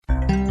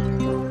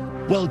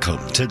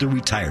Welcome to the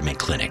Retirement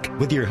Clinic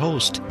with your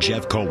host,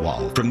 Jeff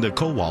Kowal from the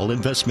Kowal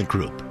Investment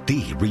Group,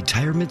 the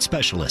retirement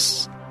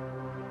specialists.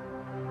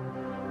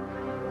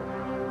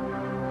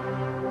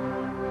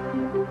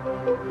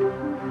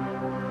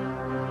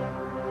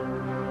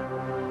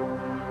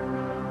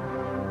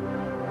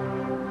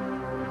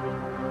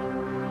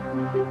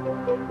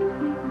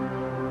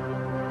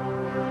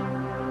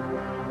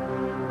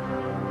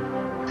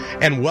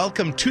 And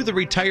welcome to the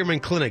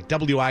Retirement Clinic,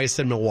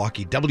 WISN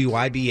Milwaukee,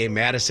 WIBA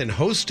Madison,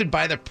 hosted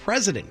by the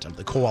president of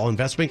the Kowal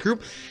Investment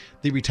Group,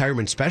 the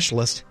retirement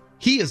specialist.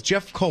 He is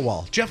Jeff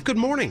Kowal. Jeff, good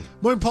morning.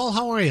 Morning, Paul.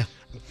 How are you?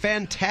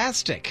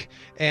 Fantastic.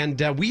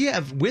 And we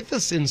have with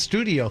us in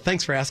studio,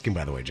 thanks for asking,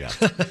 by the way, Jeff.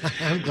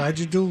 I'm glad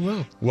you're doing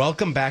well.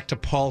 Welcome back to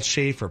Paul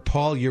Schaefer.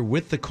 Paul, you're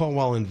with the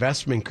Kowal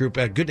Investment Group.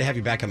 Good to have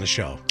you back on the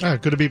show.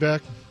 Good to be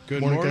back.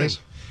 Good morning. Guys.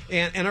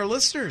 And our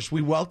listeners,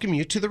 we welcome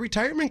you to the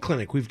Retirement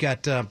Clinic. We've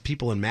got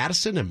people in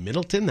Madison and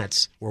Middleton.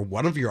 That's where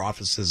one of your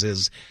offices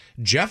is.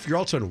 Jeff, you're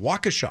also in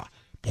Waukesha,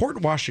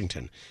 Port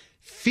Washington,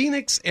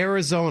 Phoenix,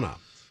 Arizona.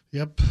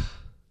 Yep.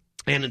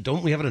 And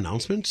don't we have an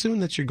announcement soon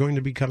that you're going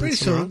to be coming Pretty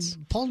soon?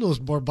 Paul knows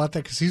more about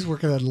that because he's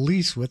working on a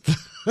lease with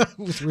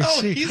with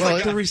receipt. He's well,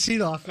 like the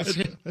receipt office.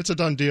 It's a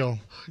done deal.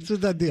 It's a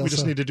done deal. We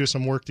just need to do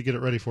some work to get it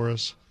ready for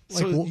us.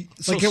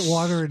 Get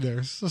water in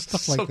there,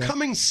 stuff like that. So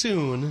coming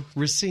soon,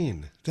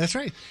 Racine. That's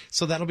right.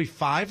 So that'll be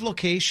 5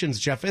 locations,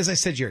 Jeff. As I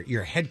said,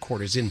 your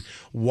headquarters in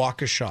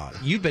Waukesha.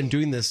 You've been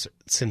doing this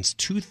since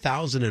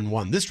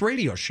 2001. This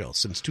radio show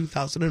since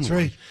 2001. That's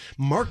right.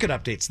 Market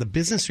updates, the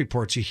business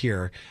reports you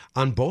hear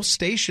on both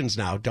stations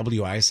now,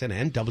 WISN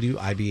and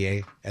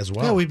WIBA as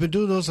well. Yeah, we've been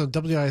doing those on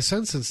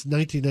WISN since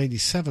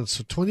 1997.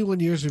 So 21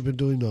 years we've been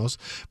doing those.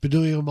 Been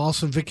doing them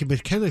also Vicki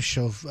McKenna's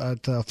show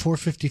at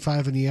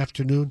 4:55 in the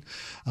afternoon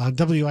on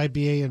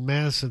WIBA in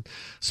Madison.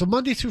 So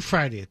Monday through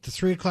Friday at the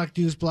 3 o'clock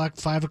news block,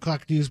 5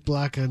 o'clock news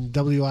block on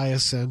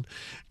WISN,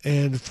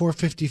 and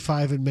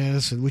 4:55 in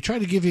Madison. We try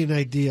to give you an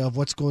idea of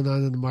what's going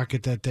on in the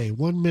market that day.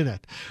 1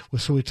 minute.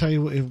 So we tell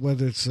you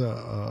whether it's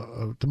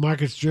the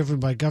market's driven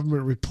by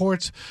government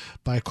reports,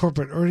 by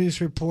corporate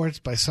earnings reports,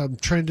 by some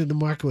trend in the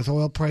market with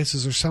oil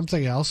prices or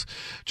something else.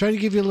 Try to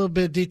give you a little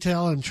bit of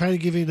detail and try to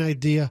give you an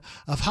idea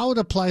of how it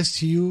applies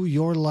to you,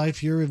 your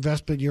life, your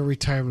investment, your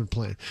retirement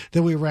plan.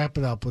 Then we wrap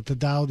it up with the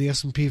Dow, the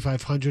S&P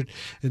 500,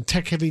 and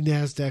tech-heavy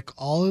NASDAQ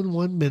all in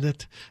 1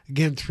 minute.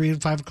 Again, 3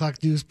 and 5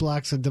 o'clock news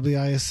blocks on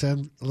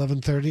WISN,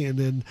 11:30, and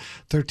then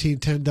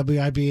 13:10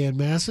 WIBA in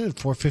Madison at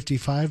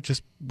 4:55,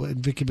 just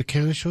in Vicki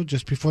McKenna's show,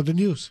 just before the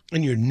news.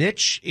 And your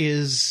niche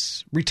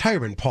is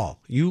retirement, Paul.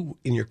 You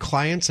and your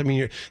clients,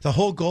 the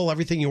whole goal,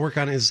 everything you work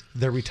on is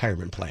their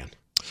retirement plan.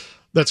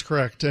 That's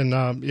correct. And,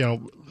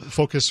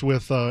 focus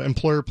with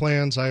employer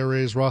plans,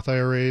 IRAs, Roth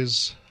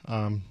IRAs,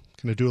 going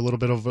to do a little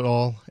bit of it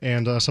all.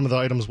 And some of the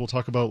items we'll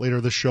talk about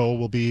later this show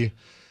will be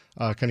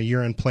kind of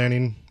year-end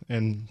planning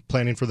and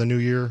planning for the new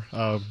year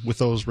with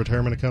those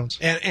retirement accounts.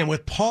 And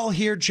with Paul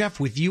here, Jeff,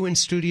 with you in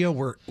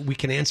studio, we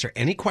can answer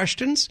any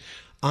questions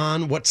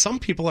on what some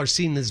people are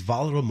seeing as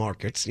volatile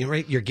markets.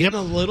 Right? You're getting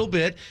a little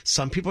bit.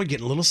 Some people are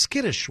getting a little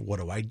skittish. What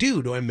do I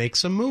do? Do I make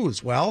some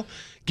moves? Well,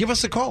 give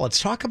us a call.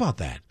 Let's talk about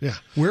that. Yeah.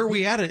 Where are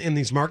we at in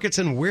these markets,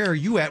 and where are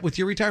you at with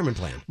your retirement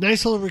plan?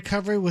 Nice little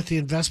recovery with the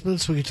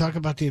investments. We can talk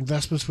about the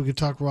investments. We can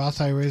talk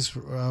Roth IRAs,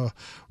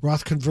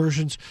 Roth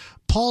conversions.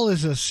 Paul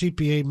is a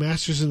CPA,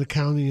 master's in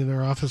accounting in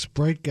our office,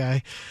 bright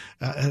guy.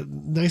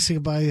 Nice thing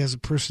about it, he has a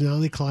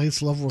personality.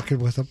 Clients love working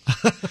with him.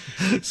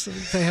 So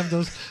they have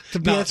those.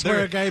 That's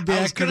where a guy be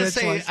I was going to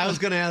say, I was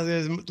going to have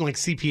like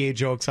CPA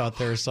jokes out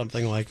there or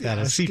something like that.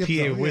 Yeah, a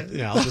CPA with,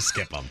 I'll just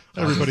skip them.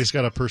 Everybody's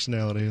got a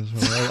personality.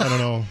 So I don't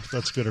know if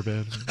that's good or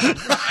bad.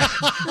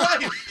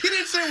 Right. He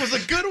didn't say it was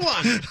a good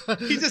one.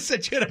 He just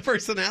said you had a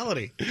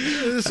personality.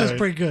 This is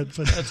pretty good.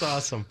 But that's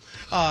awesome.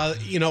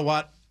 You know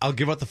what? I'll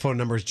give out the phone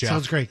numbers, Jeff.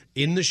 Sounds great.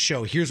 In the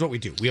show, here's what we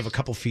do. We have a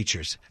couple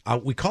features.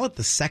 We call it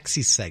the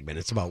sexy segment.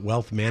 It's about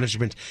wealth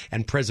management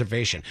and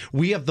preservation.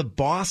 We have the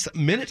Boss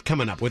Minute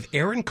coming up with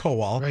Aaron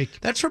Kowal. Right.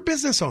 That's for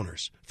business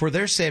owners, for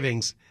their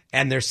savings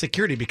and their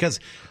security,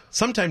 because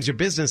sometimes your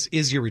business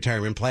is your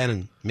retirement plan,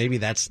 and maybe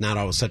that's not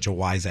always such a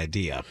wise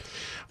idea.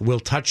 We'll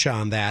touch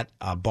on that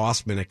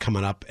Boss Minute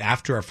coming up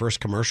after our first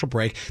commercial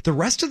break. The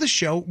rest of the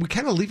show, we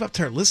kind of leave up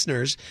to our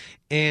listeners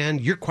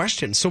and your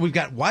questions. So we've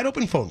got wide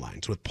open phone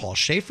lines with Paul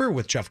Schaefer,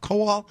 with Jeff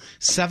Kowal,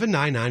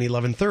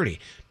 799-1130.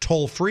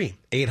 Toll free,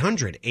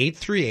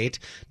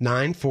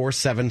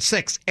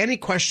 800-838-9476. Any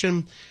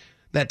question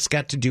that's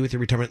got to do with your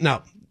retirement.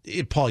 Now,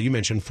 Paul, you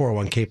mentioned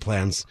 401k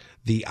plans,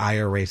 the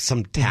IRA,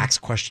 some tax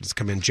questions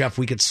come in. Jeff,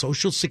 we get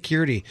Social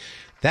Security.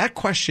 That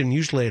question,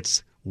 usually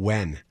it's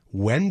when.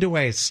 When do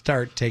I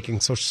start taking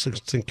Social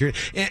Security?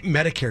 And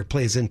Medicare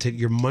plays into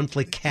your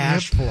monthly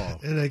cash flow.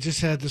 And I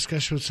just had a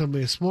discussion with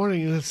somebody this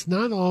morning, and it's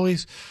not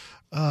always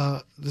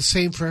the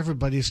same for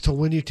everybody as to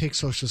when you take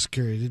Social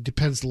Security. It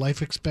depends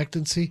life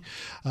expectancy,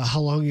 how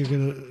long you're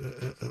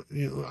going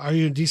to, are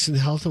you in decent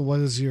health, and what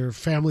is your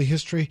family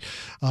history.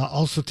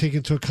 Also take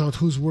into account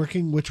who's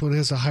working, which one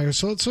has a higher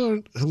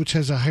which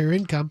has a higher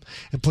income,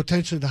 and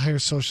potentially the higher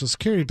Social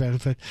Security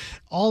benefit.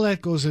 All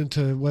that goes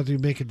into whether you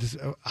make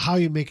how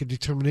you make a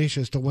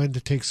determination as to when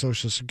to take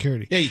Social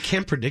Security. Yeah, you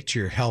can't predict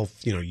your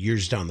health,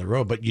 years down the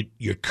road, but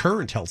your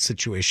current health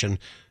situation,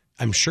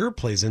 I'm sure,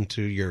 plays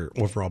into your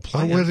overall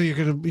plan. Or whether you're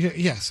going to,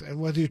 yes, and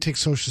whether you take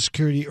Social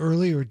Security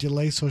early or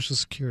delay Social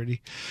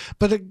Security.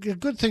 But a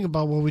good thing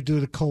about what we do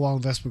at the COWAL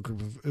Investment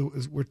Group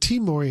is we're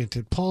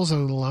team-oriented. Paul's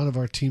on a lot of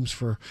our teams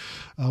for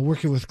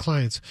working with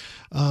clients.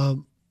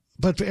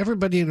 But for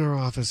everybody in our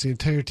office, the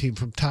entire team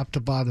from top to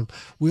bottom,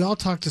 we all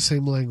talk the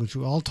same language.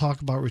 We all talk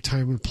about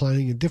retirement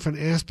planning and different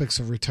aspects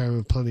of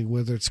retirement planning,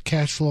 whether it's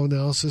cash flow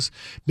analysis,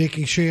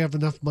 making sure you have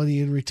enough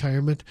money in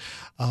retirement,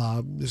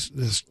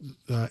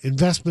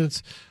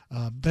 investments,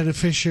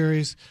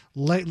 beneficiaries,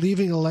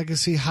 leaving a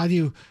legacy. How do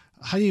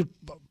you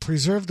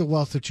preserve the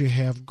wealth that you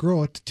have,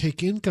 grow it,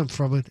 take income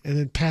from it, and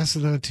then pass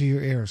it on to your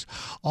heirs?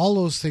 All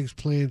those things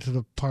play into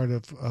the part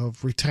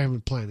of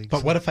retirement planning.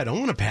 But what if I don't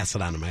want to pass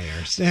it on to my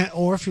heirs?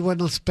 Or if you want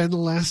to spend the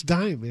last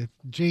dime.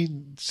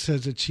 Jane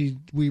says that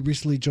we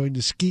recently joined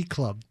a ski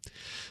club,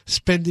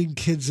 spending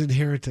kids'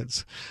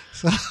 inheritance.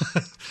 So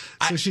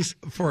she's...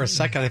 For a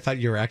second, I thought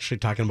you were actually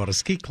talking about a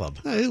ski club.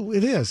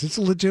 It is. It's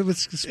a legitimate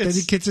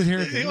spending kids'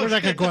 inheritance. We're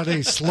not going to go on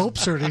any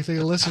slopes or anything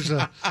unless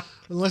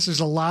there's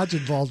a lodge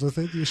involved with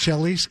it. You're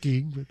chalet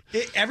skiing.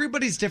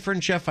 Everybody's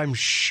different, Jeff. I'm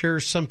sure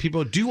some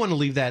people do want to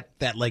leave that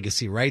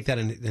legacy, right? That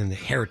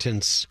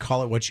inheritance,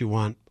 call it what you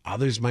want.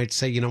 Others might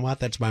say, you know what,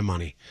 that's my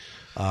money.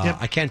 Yep.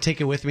 I can't take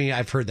it with me.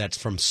 I've heard that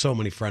from so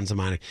many friends of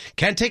mine.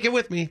 Can't take it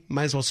with me.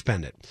 Might as well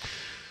spend it.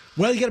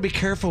 Well, you got to be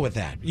careful with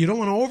that. You don't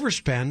want to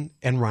overspend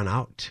and run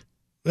out.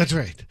 That's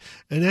right.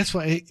 And that's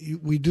why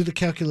we do the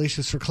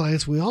calculations for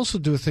clients. We also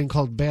do a thing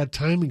called bad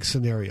timing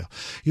scenario.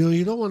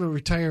 You don't want to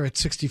retire at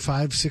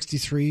 65,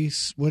 63,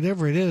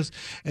 whatever it is,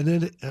 and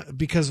then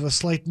because of a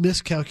slight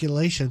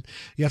miscalculation,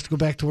 you have to go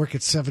back to work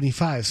at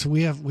 75. So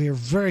we are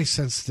very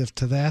sensitive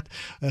to that,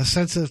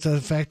 sensitive to the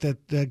fact that,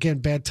 again,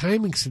 bad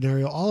timing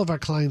scenario, all of our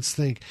clients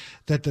think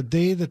that the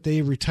day that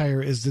they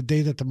retire is the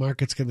day that the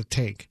market's going to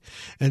tank.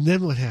 And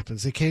then what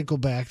happens? They can't go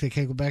back. They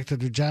can't go back to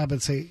their job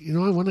and say,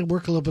 I want to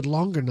work a little bit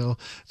longer now.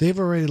 They've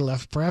already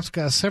left, perhaps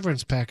got a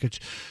severance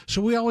package.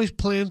 So we always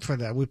plan for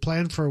that. We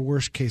plan for a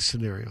worst case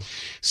scenario.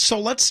 So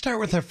let's start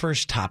with our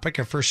first topic,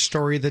 our first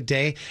story of the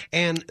day.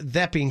 And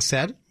that being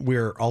said,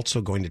 we're also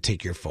going to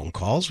take your phone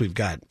calls. We've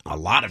got a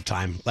lot of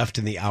time left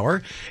in the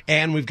hour,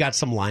 and we've got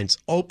some lines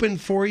open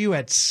for you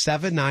at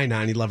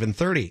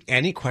 799-1130.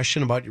 Any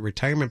question about your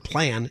retirement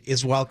plan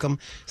is welcome,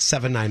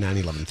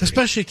 799-1130.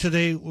 Especially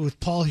today with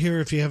Paul here,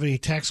 if you have any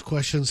tax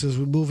questions as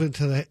we move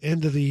into the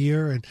end of the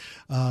year, and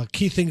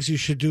key things you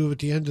should do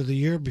at the end of the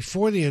year,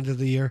 before the end of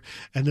the year,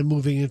 and then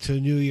moving into a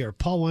new year.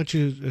 Paul, why don't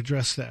you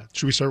address that?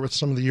 Should we start with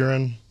some of the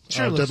year-end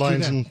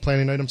deadlines and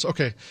planning items?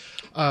 Okay.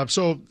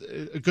 So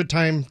a good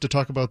time to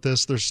talk about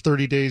this. There's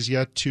 30 days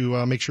yet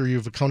to make sure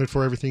you've accounted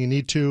for everything you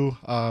need to,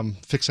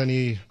 fix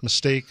any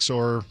mistakes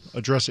or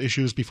address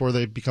issues before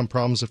they become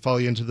problems that follow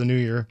you into the new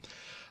year.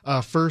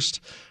 First,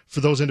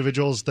 for those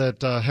individuals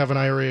that have an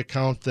IRA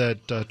account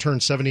that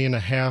turned 70 and a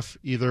half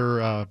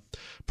either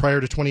prior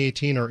to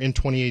 2018 or in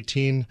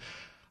 2018,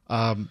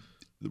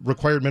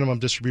 required minimum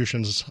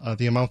distributions,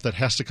 the amount that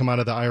has to come out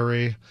of the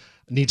IRA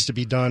needs to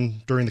be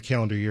done during the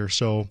calendar year.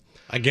 So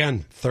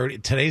again,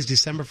 today's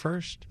December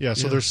 1st. Yeah,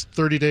 so there's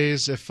 30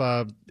 days. If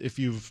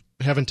you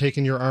haven't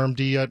taken your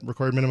RMD yet,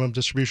 required minimum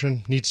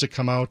distribution needs to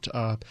come out.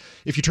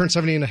 If you turn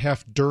 70 and a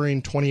half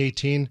during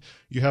 2018,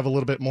 you have a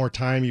little bit more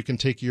time. You can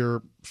take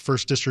your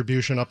first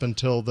distribution up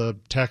until the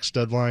tax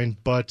deadline,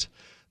 but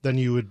then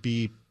you would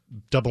be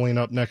doubling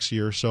up next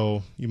year,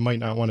 so you might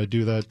not want to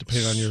do that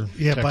depending on your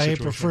tax by situation.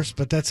 April 1st.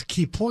 But that's a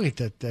key point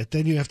that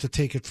then you have to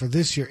take it for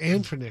this year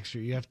and for next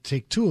year. You have to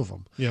take two of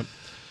them. Yep.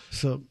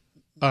 So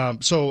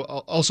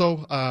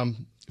also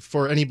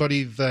for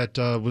anybody that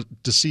was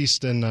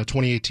deceased in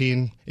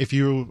 2018, if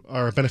you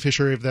are a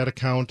beneficiary of that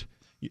account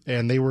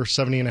and they were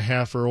 70 and a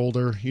half or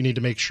older, you need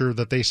to make sure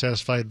that they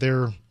satisfied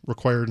their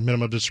required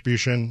minimum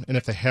distribution, and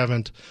if they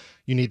haven't,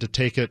 you need to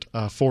take it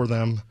for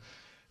them.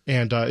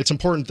 And it's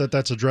important that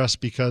that's addressed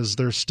because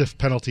there's stiff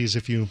penalties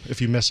if you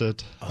miss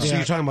it. So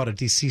you're talking about a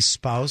deceased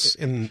spouse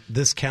in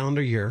this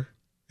calendar year.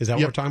 Is that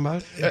what we're talking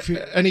about?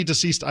 Any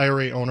deceased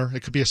IRA owner,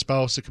 it could be a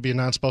spouse, it could be a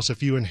non-spouse.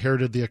 If you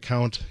inherited the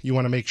account, you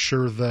want to make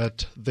sure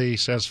that they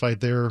satisfied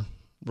their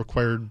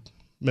required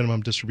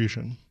minimum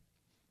distribution.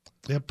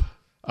 Yep.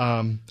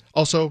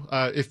 Also,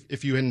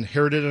 if you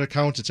inherited an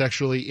account, it's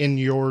actually in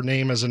your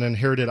name as an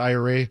inherited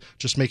IRA,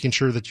 just making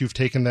sure that you've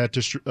taken that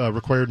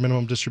required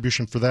minimum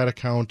distribution for that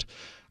account,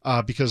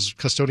 because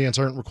custodians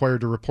aren't required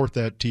to report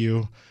that to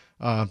you.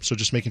 So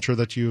just making sure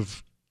that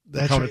you've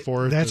accounted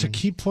for it. That's a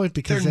key point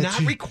because they're not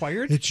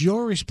required. It's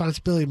your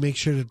responsibility to make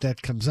sure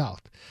that comes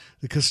out.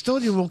 The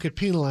custodian won't get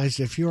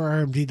penalized if your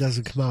RMD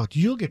doesn't come out.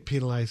 You'll get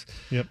penalized.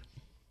 Yep.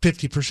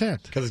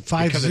 50%. Because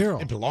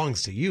it it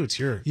belongs to you. It's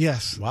your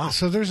Yes. Wow.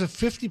 So there's a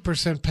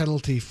 50%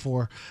 penalty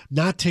for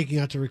not taking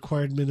out the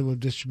required minimum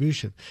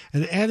distribution.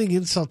 And adding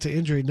insult to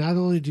injury, not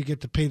only do you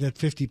get to pay that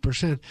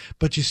 50%,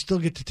 but you still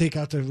get to take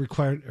out the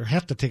required, or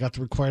have to take out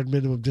the required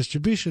minimum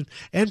distribution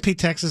and pay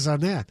taxes on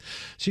that.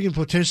 So you can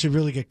potentially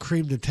really get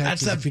creamed in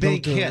taxes That's a if you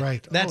big don't do hit. it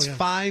right. That's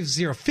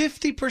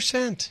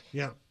 50%.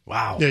 Yeah.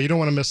 Wow. Yeah, you don't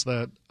want to miss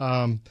that.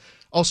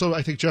 Also,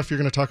 I think, Jeff, you're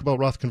going to talk about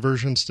Roth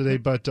conversions today,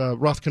 but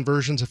Roth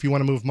conversions, if you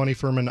want to move money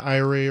from an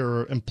IRA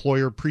or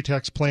employer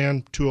pre-tax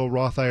plan to a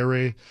Roth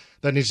IRA,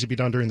 that needs to be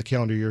done during the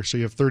calendar year. So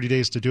you have 30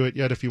 days to do it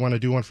yet if you want to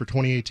do one for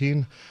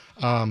 2018.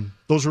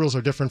 Those rules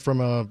are different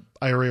from a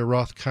IRA or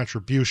Roth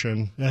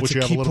contribution, which you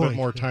have a little bit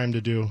more time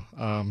to do.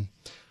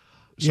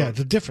 Yeah,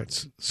 the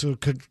difference. So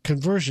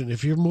conversion,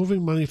 if you're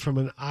moving money from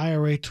an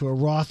IRA to a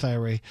Roth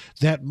IRA,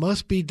 that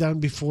must be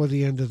done before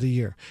the end of the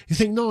year. You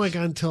think, no, I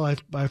got until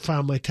I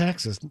file my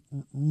taxes.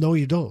 No,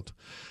 you don't.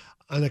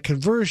 On a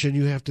conversion,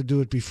 you have to do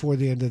it before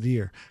the end of the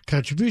year.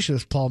 Contribution,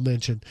 as Paul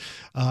mentioned,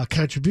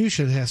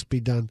 contribution has to be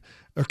done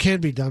or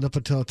can be done up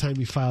until the time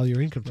you file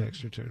your income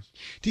tax return.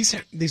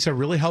 These are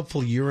really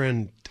helpful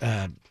year-end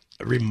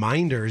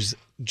reminders.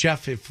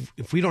 Jeff,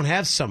 if we don't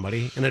have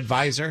somebody, an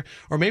advisor,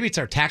 or maybe it's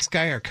our tax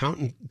guy or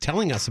accountant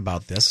telling us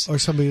about this, or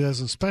somebody who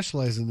doesn't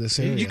specialize in this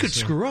area, you could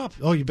screw up.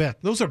 Oh, you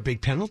bet. Those are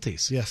big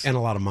penalties. Yes. And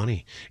a lot of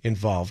money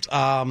involved.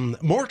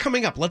 More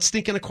coming up. Let's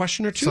sneak in a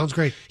question or two. Sounds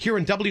great. Here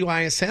in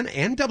WISN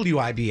and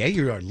WIBA,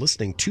 you are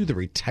listening to the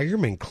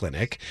Retirement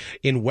Clinic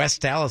in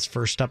West Dallas.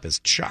 First up is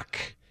Chuck.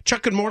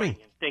 Chuck, good morning.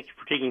 Thank you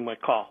for taking my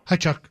call. Hi,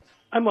 Chuck.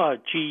 I'm a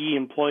GE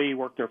employee,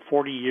 worked there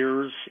 40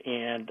 years,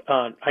 and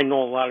I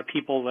know a lot of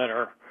people that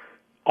are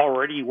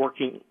already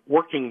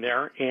working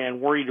there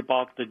and worried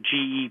about the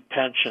GE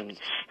pensions.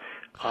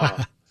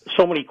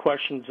 So many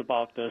questions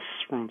about this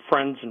from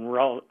friends and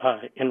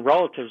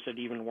relatives that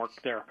even work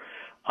there.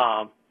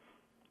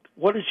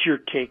 What is your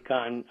take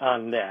on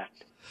that?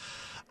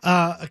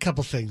 A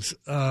couple things.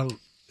 I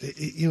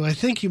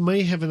think you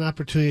may have an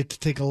opportunity to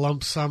take a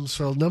lump sum.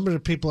 So a number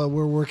of people that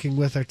we're working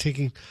with are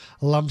taking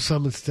a lump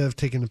sum instead of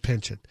taking a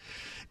pension.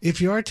 If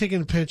you are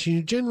taking a pension,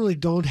 you generally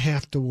don't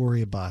have to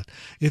worry about it.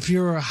 If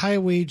you're a high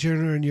wage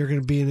earner and you're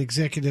going to be an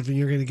executive and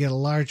you're going to get a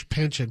large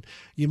pension,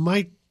 you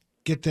might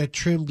get that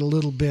trimmed a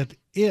little bit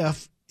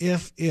if,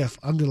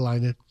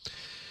 underline it,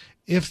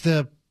 if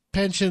the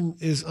pension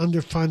is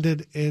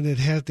underfunded and they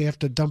have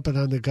to dump it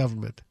on the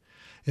government.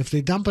 If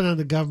they dump it on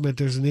the government,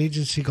 there's an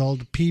agency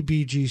called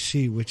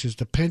PBGC, which is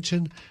the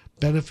Pension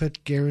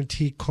Benefit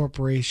Guaranty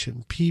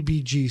Corporation,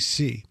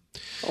 PBGC.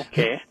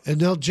 Okay. And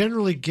they'll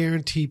generally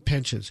guarantee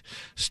pensions.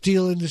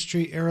 Steel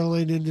industry,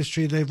 airline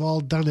industry, they've all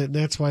done it, and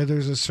that's why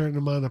there's a certain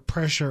amount of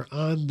pressure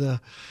on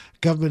the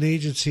government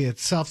agency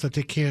itself that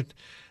they can't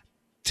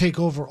take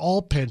over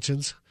all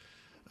pensions.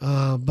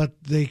 But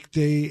they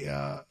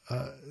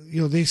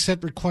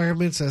set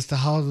requirements as to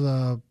how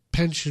the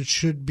pension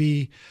should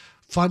be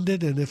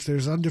funded, and if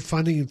there's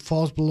underfunding, it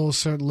falls below a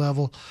certain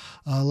level,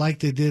 like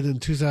they did in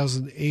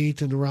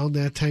 2008 and around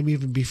that time,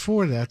 even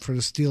before that, for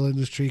the steel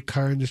industry,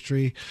 car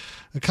industry.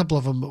 A couple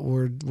of them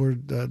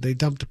they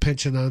dumped the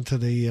pension onto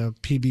the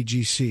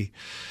PBGC.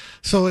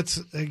 So it's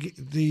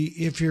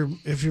if your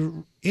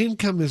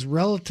income is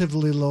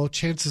relatively low,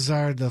 chances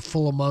are the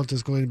full amount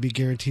is going to be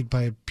guaranteed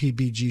by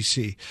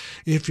PBGC.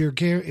 If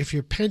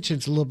your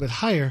pension's a little bit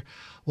higher,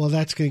 well,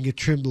 that's going to get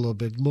trimmed a little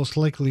bit. Most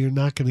likely, you're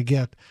not going to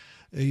get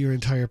your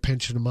entire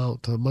pension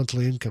amount,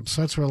 monthly income.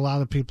 So that's where a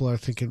lot of people are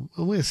thinking,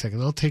 oh, wait a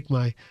second, I'll take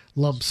my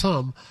lump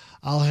sum.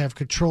 I'll have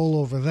control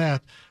over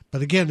that.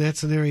 But again,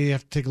 that's an area you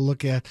have to take a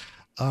look at.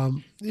 I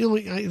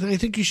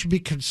think you should be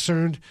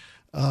concerned,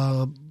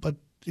 but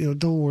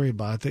don't worry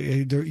about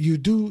it. You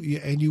do,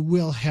 and you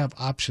will have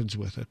options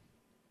with it.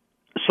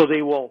 So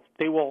they will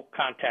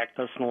contact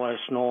us and let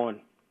us know. And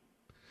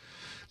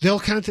they'll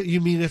contact.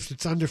 You mean if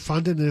it's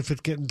underfunded and if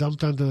it's getting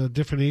dumped onto a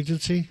different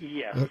agency?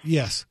 Yes.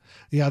 Yes.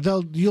 Yeah.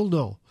 You'll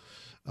know.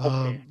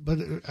 Okay. But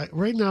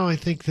right now, I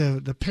think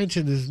the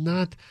pension is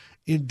not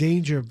in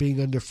danger of being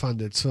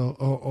underfunded. So,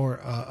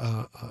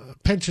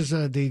 pension's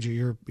not in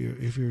danger.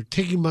 If you're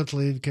taking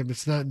monthly income,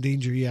 it's not in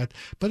danger yet.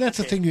 But that's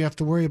the thing you have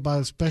to worry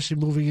about, especially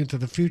moving into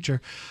the future.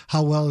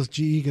 How well is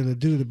GE going to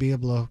do to be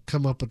able to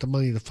come up with the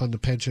money to fund the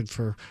pension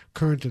for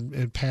current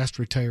and past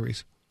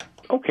retirees?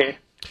 Okay.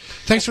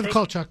 Thanks for the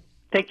call, Chuck.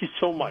 Thank you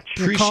so much.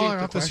 Call our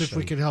the office question. if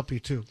we can help you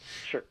too.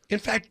 Sure. In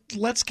fact,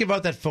 let's give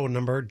out that phone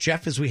number,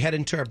 Jeff, as we head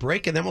into our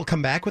break, and then we'll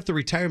come back with the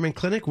Retirement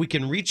Clinic. We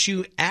can reach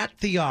you at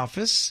the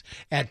office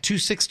at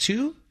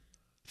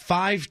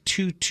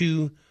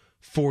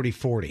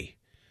 262-522-4040.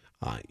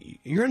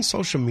 You're on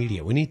social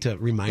media. We need to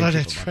remind people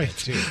That's about right. that,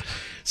 too.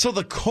 So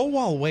the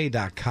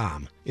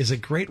CowallWay.com is a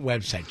great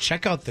website.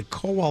 Check out the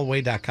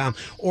CowallWay.com.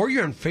 Or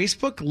you're on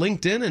Facebook,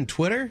 LinkedIn, and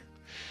Twitter.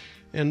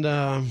 And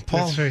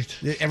Paul, That's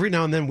right. Every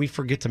now and then we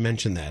forget to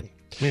mention that.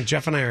 I mean,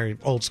 Jeff and I are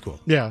old school.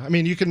 Yeah, I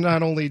mean, you can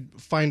not only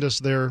find us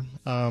there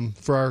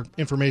for our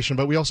information,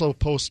 but we also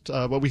post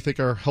what we think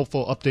are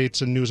helpful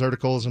updates and news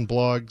articles and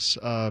blogs.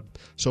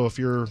 So if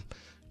you're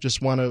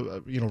just want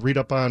to read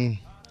up on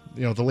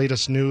the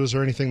latest news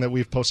or anything that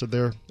we've posted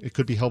there, it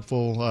could be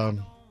helpful,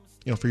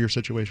 for your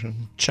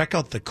situation. Check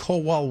out the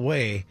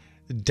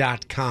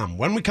CowallWay.com.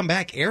 When we come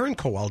back, Aaron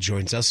Kowal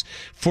joins us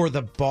for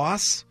the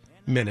Boss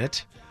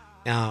Minute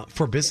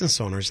for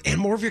business owners and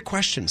more of your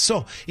questions.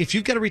 So if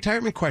you've got a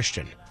retirement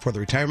question for the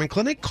Retirement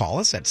Clinic, call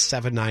us at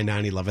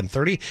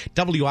 799-1130,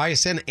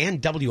 WISN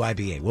and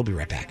WIBA. We'll be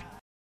right back.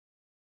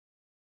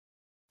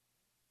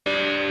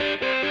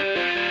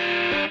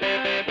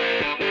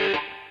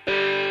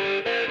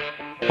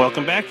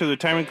 Welcome back to the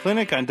Retirement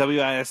Clinic on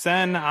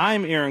WISN.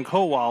 I'm Aaron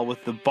Kowal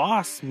with the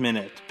Boss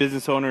Minute,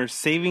 business owners'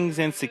 savings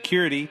and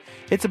security.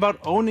 It's about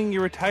owning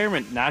your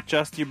retirement, not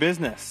just your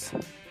business.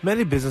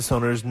 Many business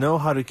owners know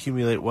how to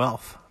accumulate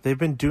wealth. They've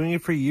been doing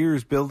it for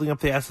years, building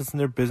up the assets in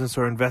their business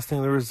or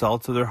investing the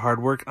results of their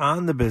hard work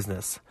on the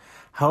business.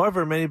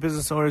 However, many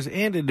business owners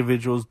and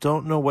individuals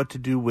don't know what to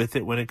do with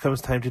it when it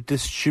comes time to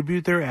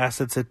distribute their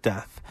assets at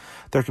death.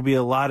 There can be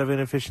a lot of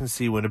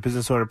inefficiency when a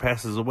business owner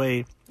passes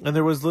away, and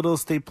there was little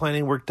estate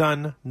planning work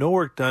done, no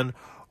work done,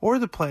 or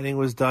the planning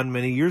was done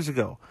many years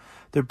ago.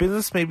 Their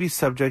business may be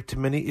subject to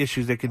many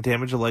issues that can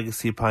damage a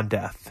legacy upon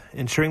death.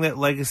 Ensuring that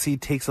legacy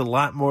takes a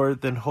lot more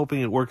than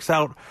hoping it works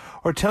out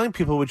or telling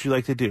people what you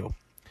like to do.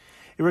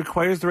 It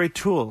requires the right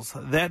tools.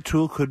 That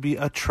tool could be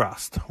a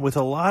trust. With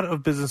a lot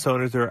of business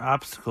owners, there are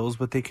obstacles,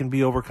 but they can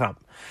be overcome.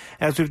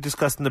 As we've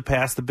discussed in the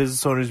past, the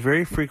business owner is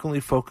very frequently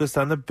focused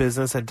on the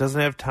business and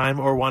doesn't have time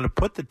or want to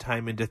put the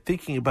time into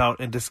thinking about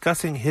and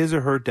discussing his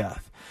or her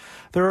death.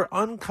 There are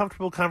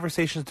uncomfortable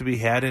conversations to be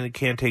had, and it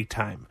can take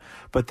time.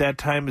 But that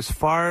time is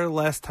far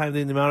less time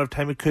than the amount of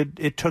time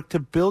it took to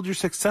build your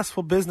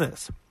successful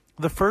business.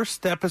 The first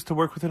step is to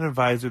work with an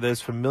advisor that is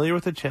familiar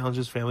with the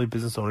challenges family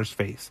business owners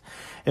face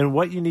and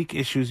what unique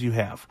issues you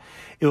have.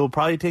 It will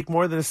probably take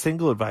more than a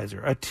single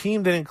advisor. A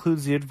team that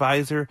includes the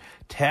advisor,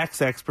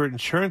 tax expert,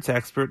 insurance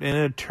expert, and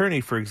an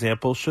attorney, for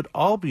example, should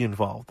all be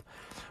involved.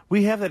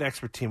 We have that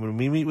expert team when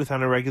we meet with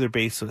on a regular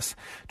basis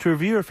to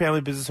review our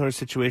family business owner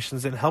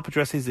situations and help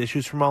address these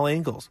issues from all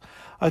angles.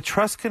 A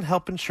trust can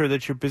help ensure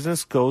that your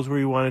business goes where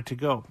you want it to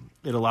go.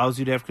 It allows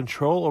you to have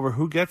control over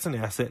who gets an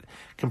asset,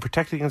 can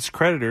protect against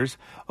creditors,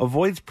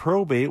 avoids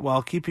probate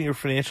while keeping your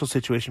financial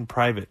situation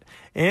private,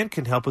 and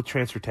can help with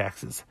transfer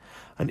taxes.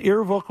 An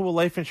irrevocable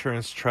life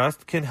insurance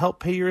trust can help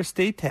pay your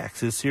estate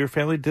taxes so your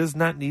family does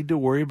not need to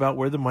worry about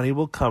where the money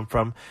will come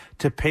from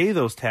to pay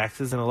those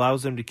taxes and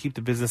allows them to keep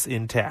the business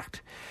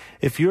intact.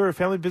 If you're a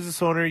family business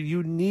owner,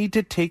 you need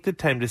to take the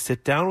time to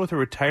sit down with a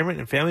retirement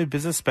and family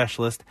business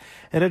specialist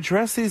and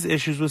address these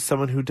issues with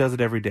someone who does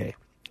it every day.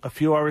 A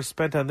few hours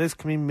spent on this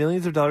can mean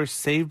millions of dollars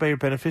saved by your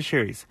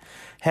beneficiaries.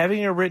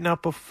 Having it written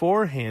out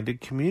beforehand and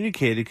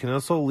communicated can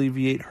also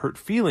alleviate hurt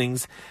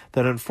feelings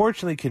that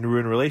unfortunately can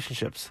ruin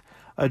relationships.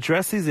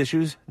 Address these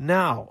issues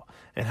now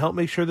and help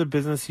make sure the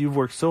business you've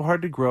worked so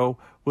hard to grow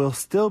will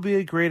still be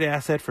a great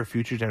asset for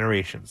future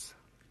generations.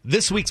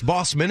 This week's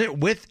Boss Minute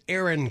with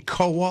Aaron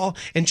Kowal.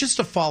 And just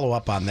to follow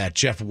up on that,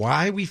 Jeff,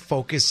 why we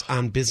focus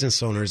on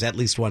business owners at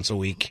least once a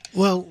week?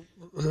 Well,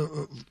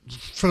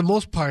 for the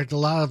most part, a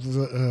lot of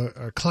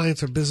our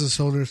clients are business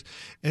owners,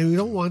 and we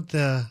don't want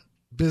the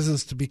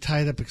business to be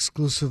tied up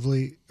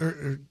exclusively,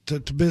 or to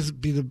the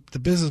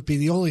business be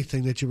the only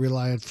thing that you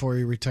rely on for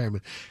your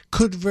retirement.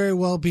 Could very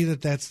well be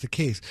that that's the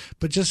case,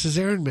 but just as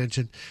Aaron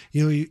mentioned,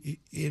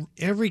 in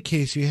every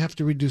case you have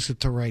to reduce it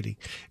to writing.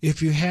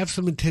 If you have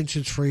some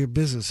intentions for your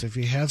business, if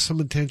you have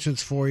some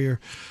intentions for your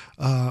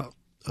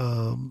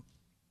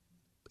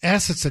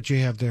assets that you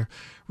have there,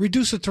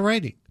 reduce it to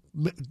writing.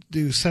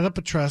 Do set up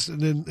a trust,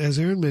 and then, as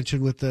Aaron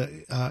mentioned, with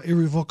the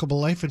irrevocable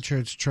life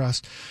insurance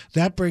trust,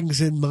 that brings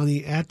in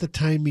money at the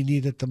time you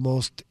need it the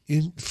most.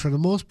 For the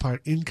most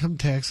part, income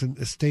tax and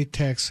estate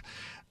tax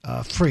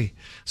free.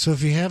 So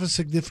if you have a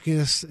significant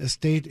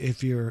estate,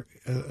 if you're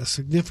a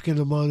significant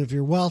amount of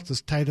your wealth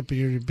is tied up in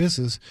your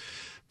business,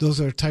 those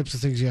are types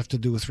of things you have to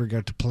do with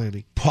regard to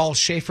planning. Paul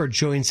Schaefer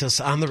joins us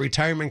on the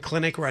Retirement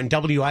Clinic. We're on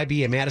WIB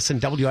in Madison,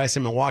 WIS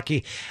in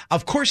Milwaukee.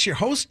 Of course, your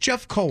host,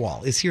 Jeff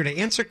Kowal, is here to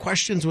answer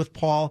questions with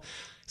Paul.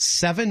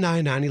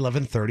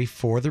 799-1130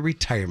 for the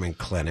Retirement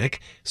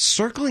Clinic.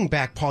 Circling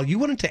back, Paul, you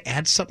wanted to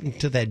add something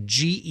to that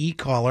GE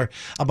caller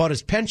about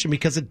his pension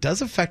because it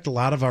does affect a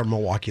lot of our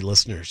Milwaukee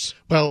listeners.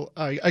 Well,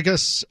 I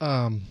guess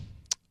a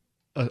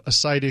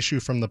side issue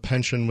from the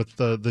pension with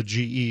the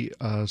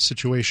GE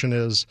situation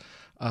is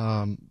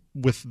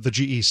with the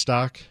GE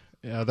stock.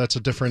 That's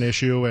a different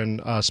issue,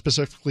 and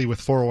specifically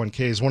with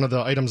 401ks. One of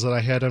the items that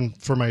I had in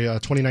for my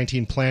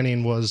 2019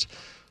 planning was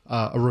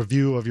a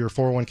review of your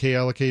 401k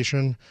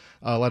allocation.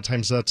 A lot of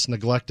times that's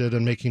neglected,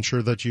 and making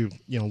sure that you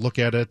look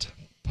at it,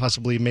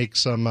 possibly make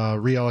some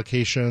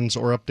reallocations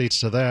or updates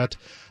to that.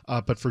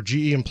 But for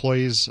GE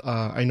employees,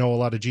 I know a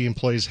lot of GE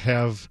employees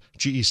have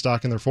GE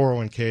stock in their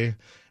 401k,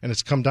 and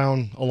it's come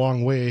down a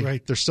long way.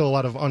 Right. There's still a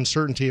lot of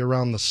uncertainty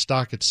around the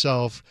stock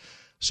itself.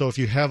 So if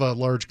you have a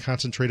large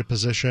concentrated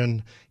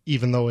position,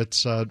 even though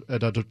it's at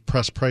a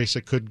depressed price,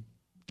 it could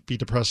be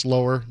depressed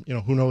lower.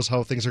 Who knows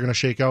how things are going to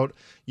shake out.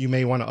 You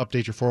may want to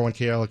update your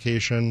 401k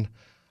allocation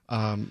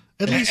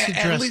At least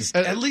address it.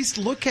 At least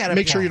look at it.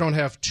 Make sure you don't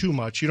have too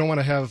much. You don't want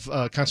to have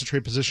a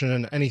concentrated position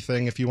in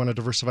anything if you want to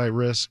diversify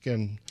risk,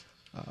 and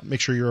make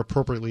sure you're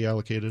appropriately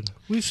allocated.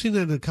 We've seen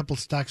that in a couple of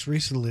stocks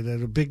recently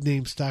that are big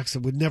name stocks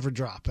that would never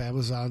drop,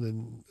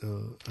 Amazon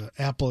and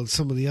Apple and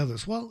some of the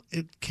others. Well,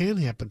 it can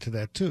happen to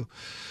that too.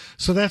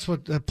 So that's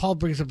what Paul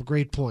brings up a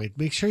great point.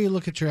 Make sure you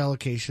look at your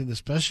allocation,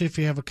 especially if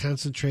you have a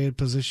concentrated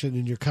position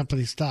in your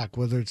company stock,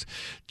 whether it's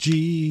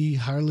GE,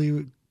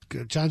 Harley,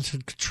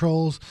 Johnson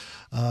Controls,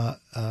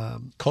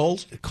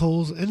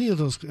 Kohl's, any of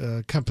those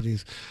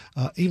companies,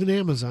 even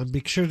Amazon.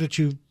 Make sure that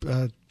you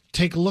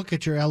take a look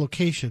at your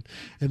allocation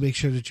and make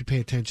sure that you pay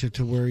attention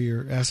to where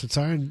your assets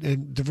are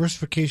and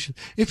diversification.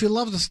 If you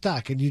love the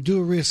stock and you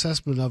do a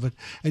reassessment of it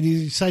and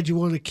you decide you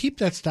want to keep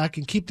that stock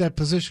and keep that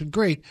position,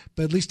 great,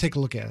 but at least take a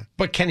look at it.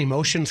 But can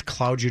emotions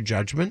cloud your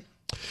judgment?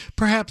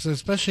 Perhaps,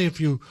 especially if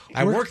you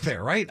I work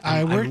there, right?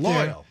 I'm loyal.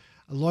 There.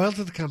 Loyal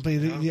to the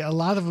company. A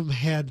lot of them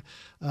had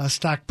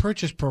stock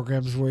purchase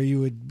programs where you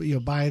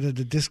would buy it at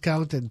a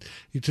discount and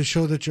to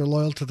show that you're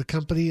loyal to the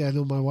company. I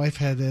know my wife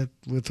had that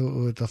with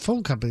a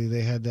phone company.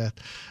 They had that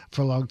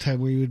for a long time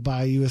where you would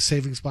buy U.S.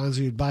 savings bonds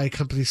or you'd buy a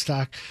company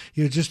stock,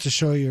 just to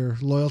show your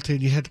loyalty,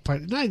 and you had to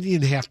you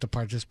didn't have to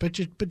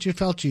participate, but you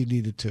felt you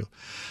needed to.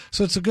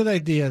 So it's a good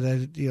idea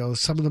that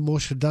some of the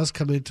emotion does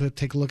come into it.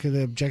 Take a look at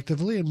it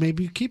objectively, and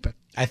maybe you keep it.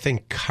 I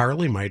think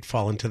Harley might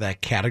fall into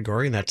that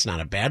category, and that's not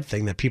a bad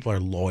thing that people are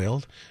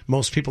loyal.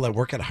 Most people that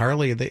work at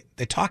Harley, they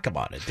talk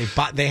about it.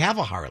 They have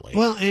a Harley.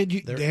 Well, and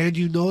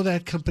you know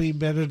that company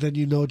better than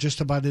you know just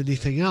about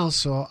anything else.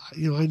 So,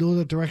 I know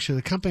the direction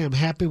of the company. I'm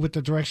happy with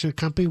the direction of the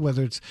company,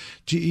 whether it's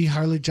GE,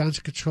 Harley,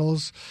 Johnson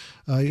Controls,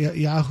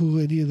 Yahoo,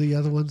 any of the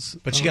other ones.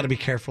 But you got to be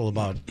careful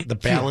about the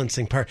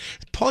balancing part.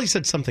 Paulie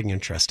said something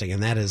interesting,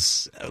 and that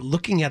is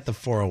looking at the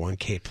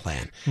 401k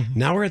plan. Mm-hmm.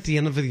 Now we're at the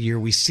end of the year.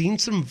 We've seen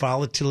some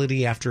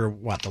volatility after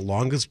the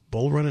longest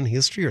bull run in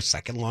history, or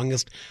second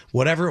longest,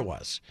 whatever it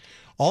was.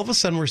 All of a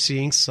sudden, we're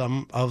seeing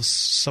some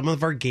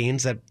of our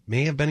gains that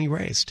may have been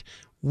erased.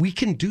 We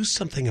can do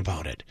something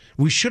about it.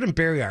 We shouldn't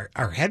bury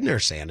our head in our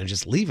sand and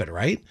just leave it,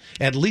 right?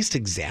 At least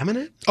examine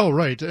it. Oh,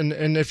 right.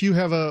 And if you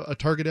have a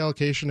target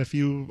allocation, if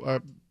you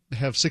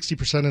have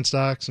 60% in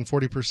stocks and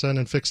 40%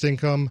 in fixed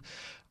income,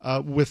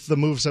 with the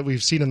moves that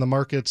we've seen in the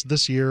markets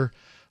this year,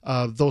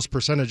 those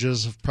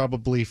percentages have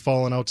probably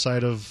fallen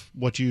outside of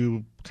what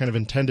you kind of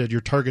intended,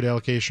 your target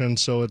allocation.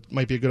 So it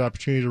might be a good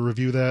opportunity to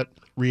review that,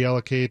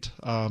 reallocate,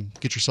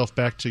 get yourself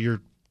back to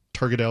your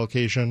target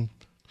allocation.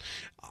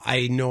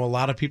 I know a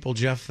lot of people,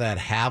 Jeff, that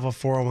have a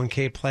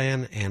 401k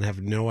plan and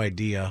have no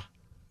idea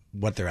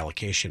what their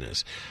allocation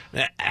is.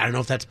 I don't know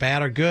if that's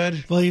bad or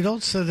good. Well, you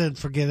don't sit and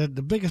forget it.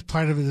 The biggest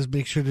part of it is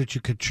make sure that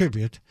you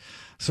contribute.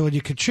 So when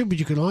you contribute,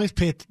 you can always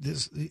pay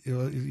this.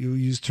 You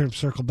use the term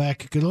circle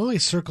back. You can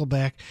always circle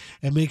back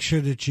and make sure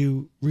that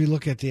you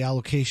relook at the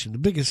allocation. The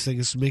biggest thing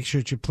is to make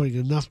sure that you're putting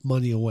enough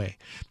money away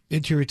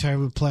into your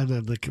retirement plan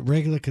on a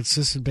regular,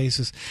 consistent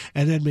basis,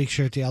 and then make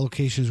sure that the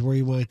allocation is where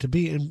you want it to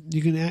be. And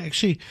you can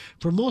actually,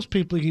 for most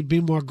people, you can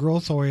be more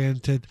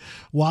growth-oriented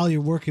while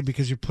you're working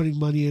because you're putting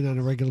money in on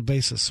a regular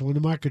basis. So when the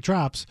market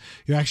drops,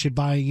 you're actually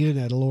buying in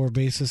at a lower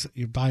basis.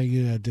 You're buying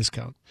in at a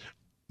discount.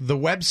 The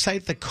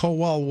website,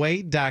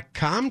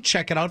 thekowalway.com.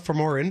 Check it out for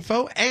more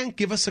info and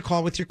give us a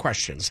call with your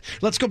questions.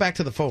 Let's go back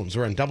to the phones.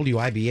 We're on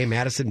WIBA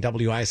Madison,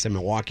 WISM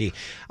Milwaukee.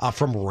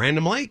 From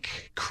Random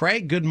Lake,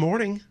 Craig, good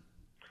morning.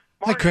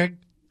 Hi, Craig.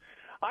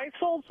 I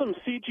sold some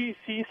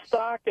CGC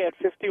stock at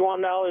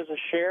 $51 a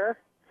share,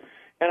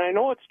 and I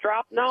know it's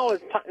dropped now. Is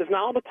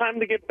now the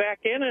time to get back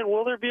in, and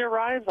will there be a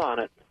rise on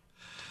it?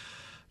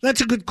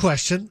 That's a good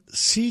question.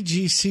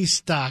 CGC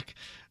stock.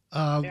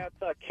 Yeah,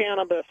 it's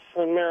cannabis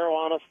and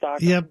marijuana stock.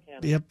 Yep.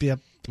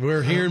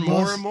 We're hearing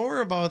more and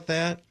more about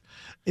that.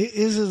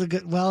 Is it a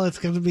good? Well, it's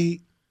going to be.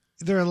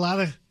 There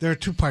are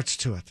two parts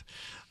to it.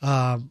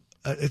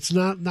 It's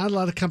not a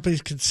lot of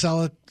companies can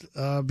sell it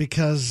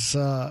because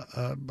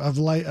of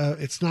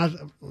it's not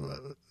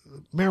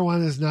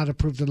marijuana is not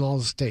approved in all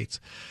the states.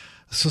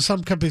 So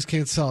some companies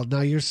can't sell it.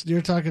 Now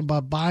you're talking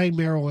about buying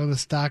marijuana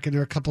stock, and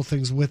there are a couple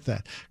things with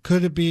that.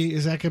 Could it be?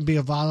 Is that going to be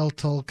a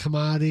volatile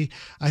commodity?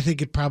 I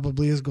think it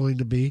probably is going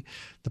to be.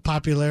 The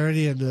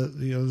popularity and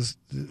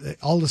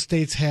all the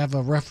states have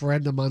a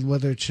referendum on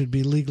whether it should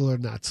be legal or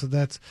not. So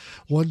that's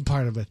one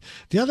part of it.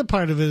 The other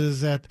part of it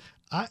is that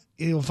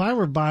if I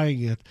were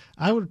buying it,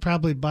 I would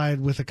probably buy it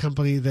with a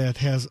company that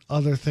has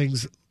other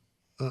things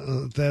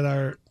that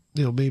are.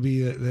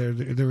 Maybe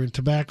they're in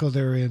tobacco,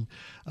 they're in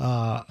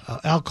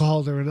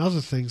alcohol, they're in other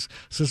things.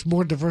 So it's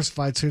more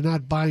diversified. So you're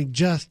not buying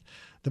just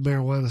the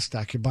marijuana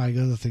stock; you're buying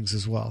other things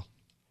as well.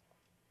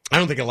 I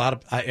don't think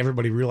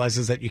everybody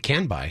realizes that you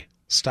can buy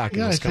stock in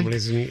those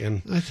companies.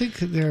 I think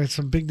there are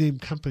some big name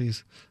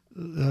companies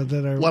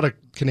that are a lot of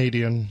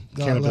Canadian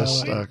cannabis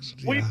stocks.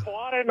 We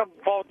bought it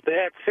they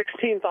had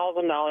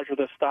 $16,000 worth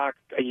of stock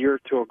a year or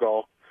two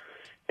ago,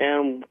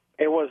 and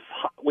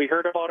we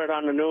heard about it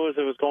on the news.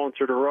 It was going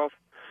through the roof.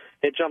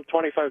 It jumped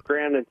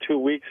 $25,000 in 2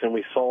 weeks, and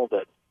we sold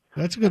it.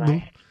 That's a good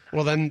move.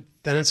 Well, then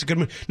it's a good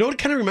move. No, it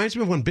kind of reminds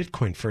me of when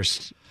Bitcoin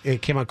first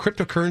it came out,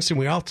 cryptocurrency.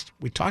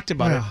 We talked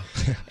about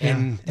it.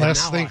 And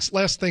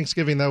last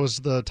Thanksgiving, that was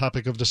the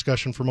topic of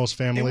discussion for most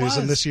families.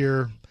 And this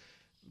year,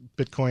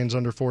 Bitcoin's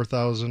under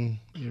 4,000.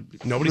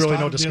 Nobody's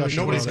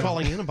discussion.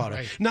 calling in about it.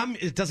 Right. Now,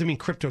 it doesn't mean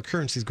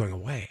cryptocurrency is going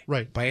away,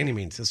 right? By any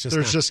means. It's just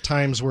there's just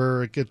times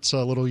where it gets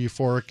a little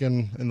euphoric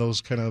in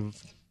those kind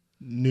of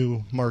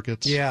new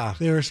markets. Yeah,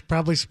 they were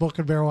probably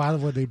smoking marijuana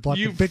when they bought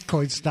the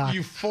Bitcoin stock.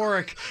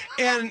 Euphoric,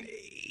 and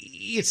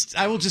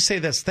I will just say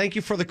this: thank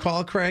you for the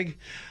call, Craig.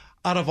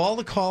 Out of all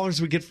the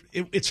callers we get,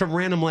 it's from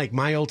Random Lake,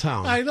 my old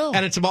town. I know,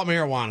 and it's about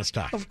marijuana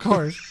stock. Of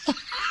course.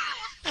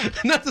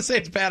 Not to say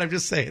it's bad. I'm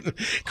just saying,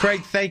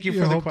 Craig. Thank you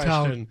for the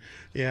question.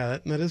 Yeah,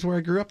 that is where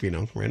I grew up.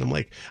 Random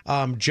Lake.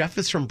 Jeff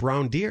is from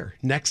Brown Deer.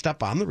 Next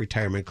up on the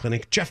Retirement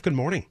Clinic. Jeff, good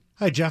morning.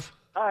 Hi, Jeff.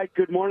 Hi,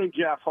 good morning,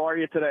 Jeff. How are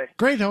you today?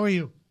 Great. How are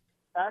you?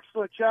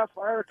 Excellent, Jeff.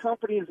 Our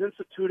company is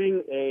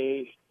instituting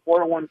a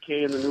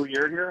 401k in the new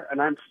year here,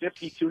 and I'm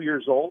 52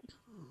 years old.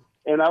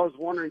 And I was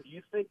wondering, do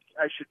you think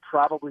I should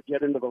probably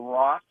get into the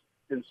Roth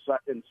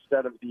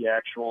instead of the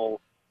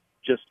actual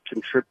just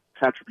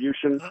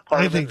contribution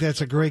part? I think that's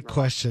a great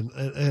question,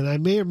 and I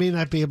may or may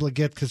not be able to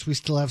get, because we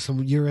still have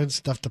some year-end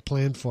stuff to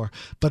plan for.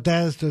 But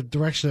that is the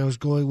direction I was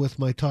going with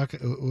my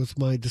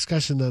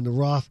discussion on the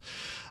Roth.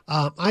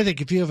 I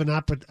think if you have an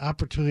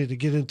opportunity to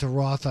get into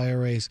Roth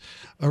IRAs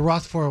or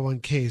Roth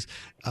 401ks,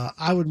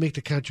 I would make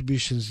the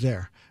contributions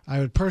there. I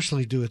would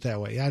personally do it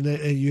that way. And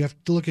you have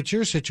to look at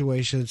your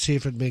situation and see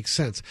if it makes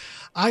sense.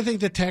 I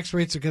think the tax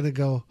rates are going to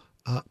go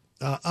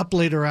up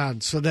later on,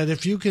 so that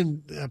if you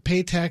can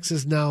pay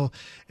taxes now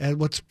at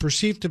what's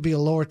perceived to be a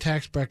lower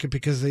tax bracket,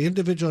 because the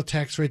individual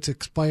tax rates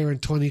expire in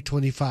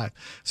 2025.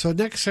 So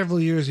next several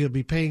years you'll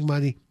be paying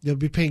money, you'll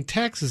be paying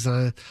taxes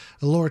on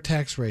a lower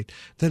tax rate.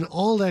 Then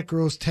all that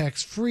grows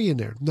tax-free in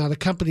there. Now the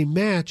company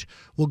match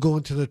will go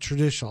into the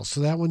traditional.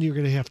 So that one you're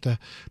going to have to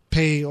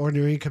pay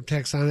ordinary income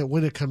tax on it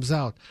when it comes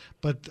out.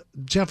 But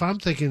Jeff, I'm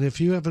thinking if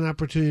you have an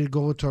opportunity to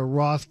go into a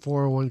Roth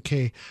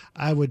 401k,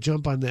 I would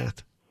jump on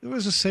that. There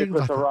was a saying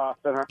with the Roth.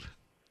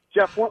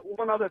 Jeff,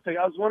 one other thing.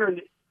 I was wondering,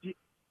 do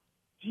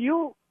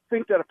you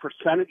think that a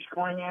percentage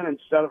going in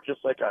instead of just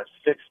like a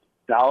fixed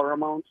dollar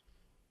amount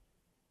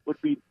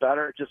would be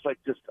better? Like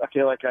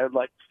I would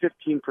like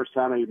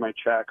 15% of my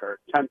check, or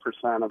 10%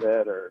 of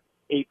it, or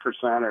 8%,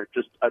 or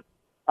just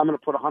I'm going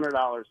to put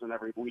 $100 in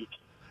every week.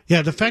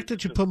 Yeah, the fact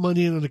that you put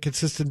money in on a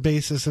consistent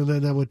basis, and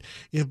then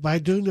if by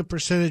doing the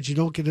percentage you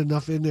don't get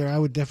enough in there, I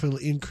would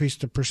definitely increase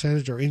the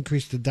percentage or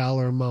increase the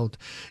dollar amount.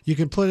 You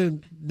can put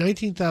in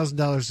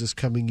 $19,000 this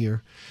coming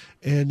year,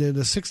 and then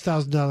a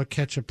 $6,000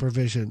 catch-up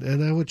provision,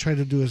 and I would try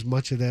to do as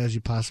much of that as you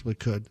possibly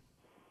could.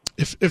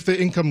 If the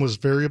income was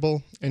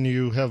variable and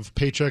you have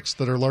paychecks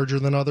that are larger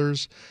than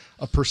others,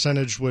 a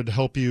percentage would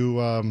help you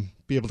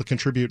be able to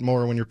contribute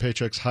more when your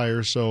paycheck's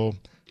higher. So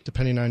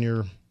depending on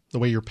the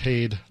way you're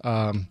paid,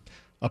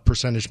 a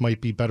percentage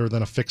might be better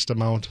than a fixed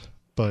amount,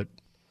 but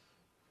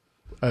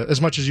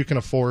as much as you can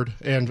afford.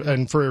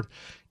 And for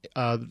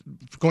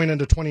going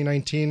into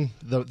 2019,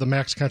 the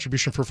max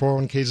contribution for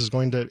 401ks is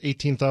going to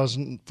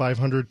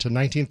 $18,500 to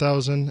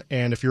 $19,000,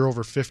 and if you're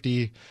over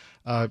 50,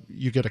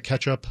 you get a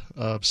catch-up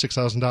of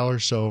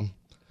 $6,000. So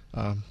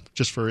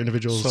just for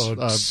individuals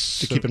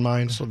to keep in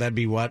mind. So that'd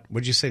be what?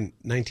 Would you say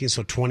 19?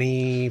 So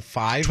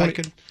 25?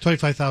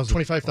 25,000.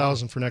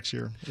 25,000 for next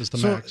year is the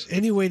max. So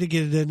any way to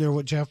get it in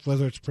there, Jeff,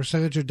 whether it's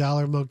percentage or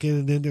dollar amount, get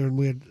it in there,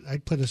 and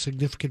I'd put a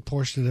significant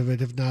portion of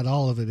it, if not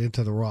all of it,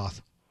 into the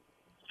Roth.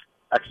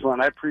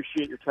 Excellent. I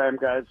appreciate your time,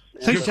 guys.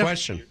 Good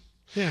question.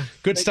 Yeah.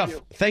 Good stuff.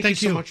 You. Thank you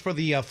so much for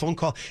the phone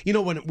call.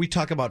 When we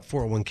talk about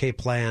 401k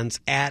plans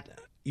at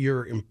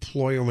your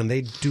employer, when they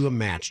do a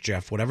match,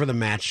 Jeff, whatever the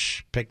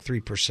match, pick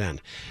 3%.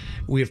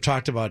 We have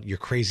talked about you're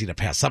crazy to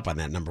pass up on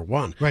that, number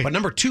one. Right. But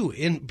number two,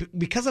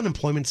 because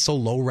unemployment's so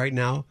low right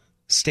now,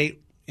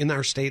 in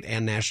our state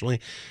and nationally,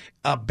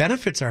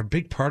 benefits are a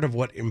big part of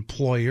what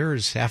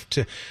employers have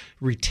to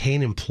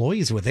retain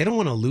employees with. They don't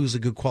want to lose a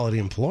good quality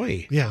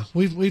employee. Yeah,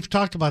 we've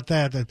talked about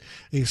that. And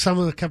some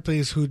of the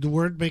companies who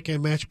weren't making a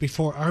match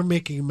before are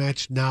making a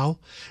match now,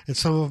 and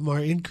some of them are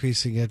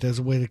increasing it as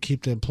a way to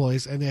keep the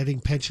employees and adding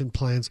pension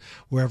plans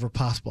wherever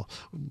possible.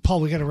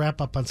 Paul, we got to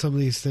wrap up on some of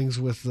these things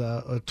with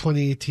a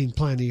 2018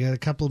 plan. You got a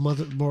couple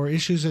of more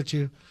issues that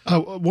you...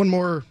 One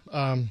more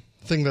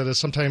thing that is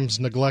sometimes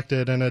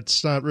neglected, and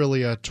it's not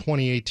really a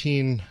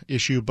 2018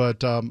 issue, but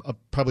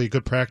probably a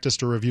good practice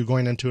to review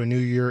going into a new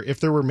year.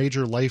 If there were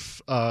major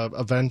life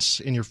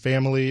events in your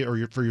family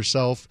or for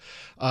yourself,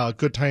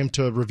 good time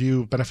to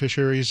review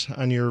beneficiaries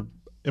on your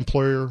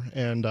employer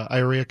and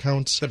IRA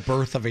accounts. The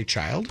birth of a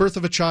child? Birth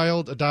of a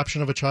child,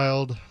 adoption of a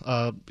child.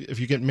 If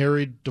you get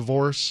married,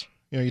 divorce.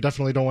 You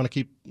definitely don't want to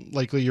keep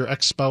likely your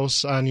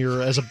ex-spouse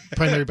as a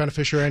primary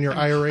beneficiary on your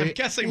IRA. I'm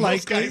guessing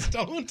most guys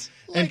don't.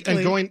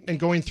 And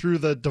going through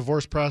the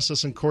divorce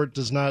process in court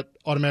does not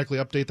automatically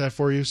update that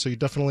for you, so you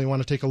definitely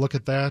want to take a look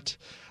at that.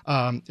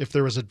 If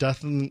there was a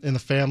death in the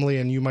family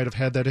and you might have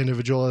had that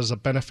individual as a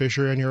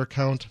beneficiary on your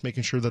account,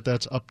 making sure that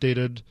that's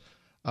updated.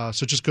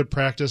 So just good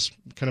practice,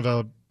 kind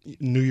of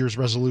New Year's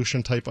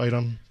resolution type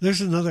item.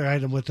 There's another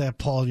item with that,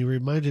 Paul, and you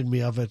reminded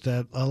me of it,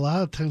 that a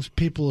lot of times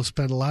people will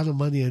spend a lot of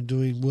money on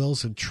doing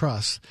wills and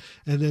trusts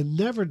and then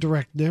never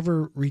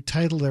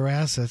retitle their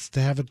assets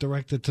to have it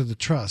directed to the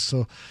trust.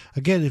 So,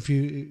 again, if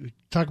you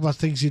talk about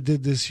things you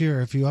did this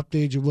year, if you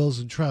update your wills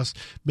and trusts,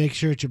 make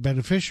sure that your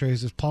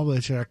beneficiaries, as Paul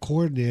mentioned, are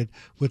coordinated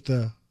with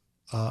the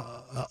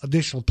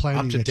additional planning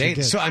up to that you date.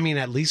 did. So, I mean,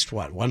 at least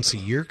once a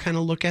year kind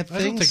of look at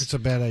things? I don't think it's a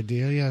bad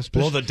idea, yeah.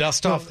 Blow the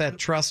dust off that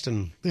trust.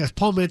 And yes,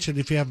 Paul mentioned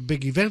if you have a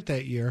big event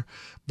that year,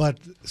 but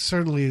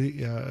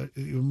certainly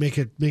make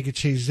it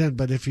change then.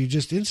 But if you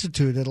just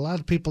institute it, a lot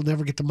of people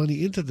never get the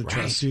money into the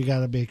trust, so you got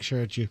to make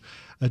sure that you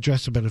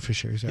address the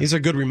beneficiaries. These are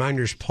good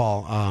reminders,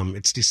 Paul.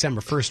 It's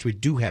December 1st. We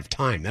do have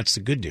time. That's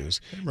the good news.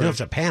 You don't have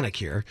to panic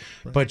here,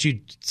 but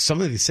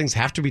some of these things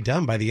have to be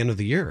done by the end of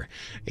the year.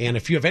 And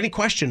if you have any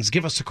questions,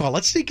 give us a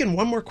call. Let's sneak in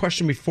one more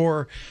question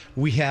before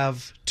we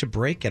have to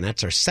break, and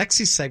that's our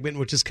sexy segment,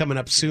 which is coming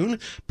up soon.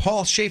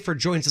 Paul Schaefer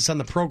joins us on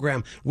the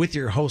program with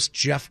your host,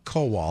 Jeff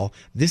Kowal.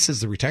 This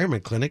is the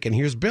Retirement Clinic, and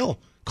here's Bill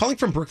calling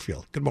from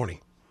Brookfield. Good morning.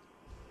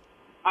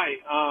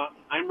 Hi,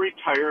 I'm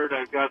retired.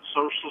 I've got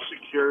Social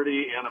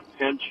Security and a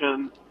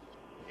pension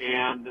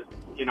and,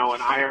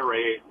 an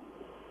IRA.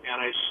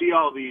 And I see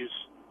all these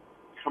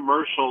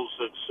commercials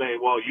that say,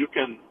 well, you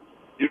can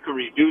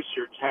reduce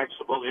your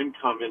taxable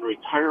income in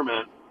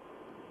retirement.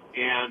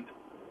 And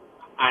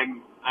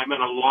I'm at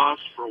a loss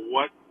for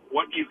what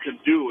you can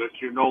do if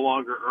you're no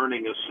longer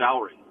earning a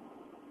salary.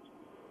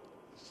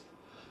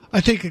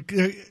 I think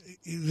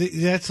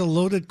that's a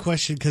loaded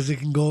question because it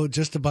can go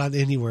just about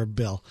anywhere,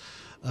 Bill.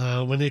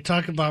 When they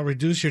talk about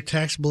reduce your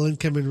taxable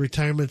income in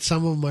retirement,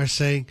 some of them are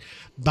saying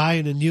buy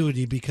an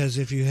annuity because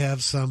if you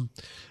have some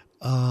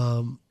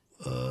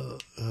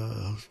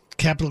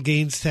capital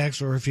gains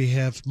tax or if you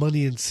have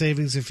money in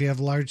savings, if you have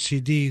large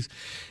CDs,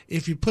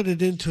 if you put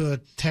it into a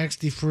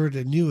tax-deferred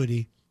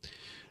annuity,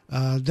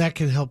 that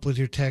can help with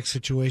your tax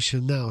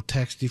situation now.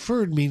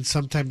 Tax-deferred means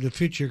sometime in the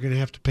future you're going to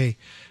have to pay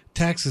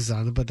taxes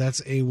on it, but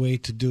that's a way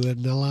to do it.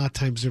 And a lot of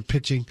times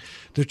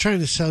they're trying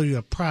to sell you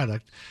a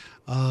product.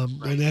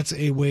 And that's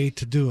a way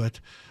to do it.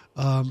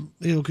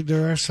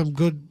 There are some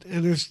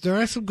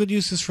good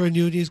uses for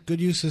annuities,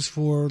 good uses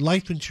for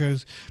life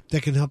insurance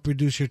that can help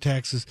reduce your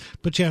taxes,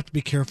 but you have to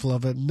be careful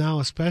of it. Now,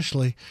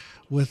 especially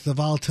with the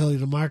volatility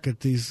of the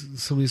market,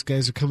 some of these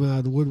guys are coming out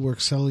of the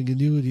woodwork selling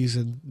annuities,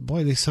 and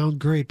boy, they sound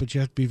great, but you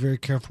have to be very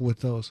careful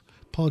with those.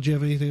 Paul, do you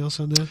have anything else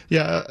on that?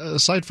 Yeah,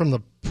 aside from the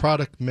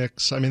product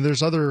mix, I mean,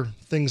 there's other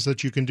things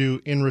that you can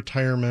do in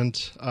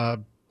retirement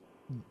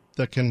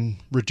that can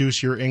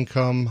reduce your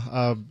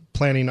income.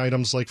 Planning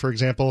items like, for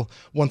example,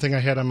 one thing I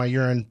had on my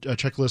year-end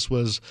checklist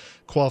was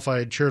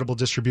qualified charitable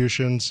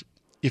distributions.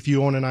 If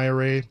you own an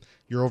IRA,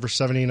 you're over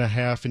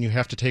 70.5 and you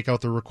have to take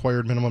out the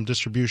required minimum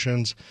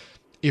distributions.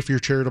 If you're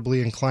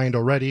charitably inclined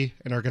already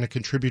and are going to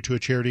contribute to a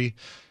charity,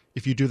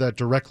 if you do that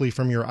directly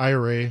from your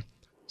IRA,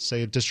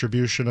 say a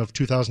distribution of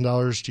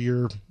 $2,000 to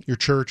your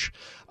church,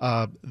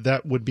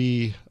 that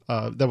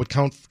would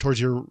count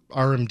towards your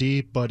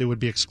RMD, but it would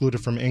be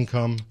excluded from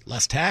income.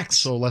 Less tax.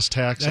 So less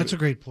tax. That's a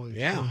great point.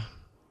 Yeah.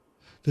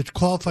 The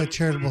qualified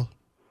charitable.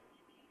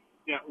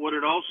 Yeah. Would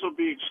it also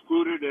be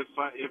excluded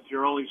if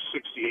you're only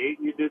 68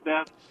 and you did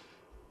that?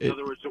 In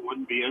other words, it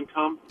wouldn't be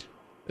income?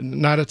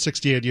 Not at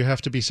 68. You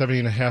have to be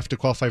 70.5 to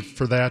qualify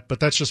for that.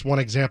 But that's just one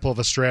example of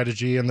a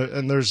strategy.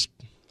 And there's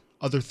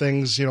other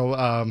things,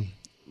 that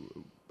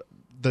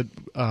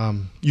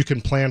you can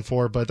plan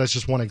for, but that's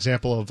just one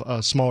example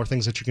of smaller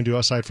things that you can do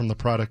aside from the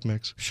product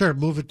mix. Sure,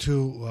 move it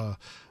to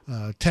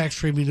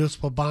tax-free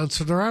municipal bonds.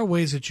 So there are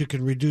ways that you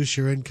can reduce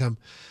your income,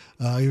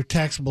 your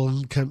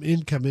taxable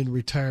income in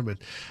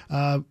retirement.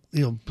 Some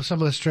of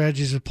the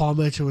strategies that Paul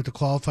mentioned with the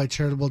qualified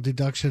charitable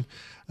deduction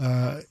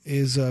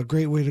is a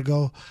great way to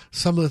go.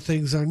 Some of the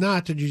things are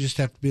not, and you just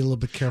have to be a little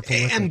bit careful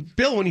with it. And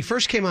Bill, when you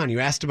first came on, you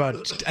asked about,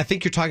 I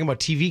think you're talking about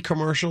TV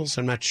commercials.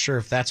 I'm not sure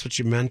if that's what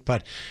you meant,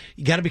 but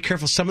you got to be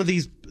careful. Some of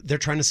these, they're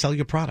trying to sell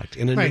you a product.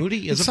 An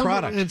annuity is a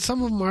product. And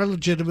some of them are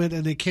legitimate,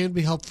 and they can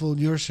be helpful in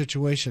your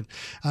situation.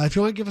 If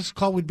you want to give us a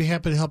call, we'd be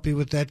happy to help you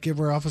with that. Give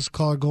our office a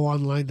call or go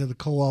online to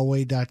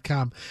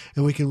thekowalway.com,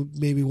 and we can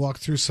maybe walk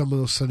through some of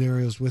those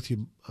scenarios with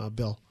you,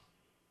 Bill.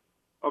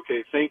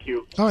 Okay, thank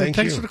you. All right, Thank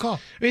thanks you. for the call.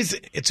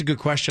 It's a good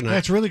question.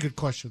 That's a really good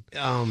question.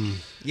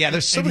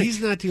 There's so and many. he's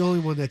not the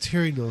only one that's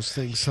hearing those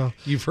things. So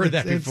You've heard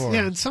that before.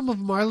 Yeah, and some of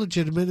them are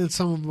legitimate, and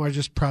some of them are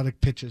just product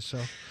pitches.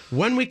 So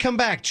When we come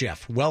back,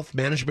 Jeff, wealth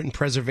management and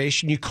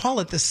preservation, you call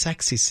it the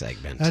sexy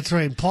segment. that's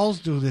right. And Paul's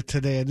doing it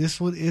today, and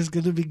this one is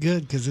going to be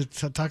good because it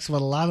talks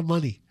about a lot of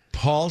money.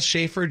 Paul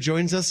Schaefer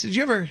joins us. Did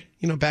you ever,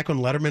 back when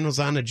Letterman was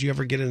on, did you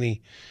ever get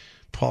any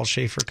Paul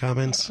Schaefer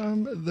comments? A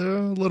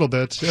little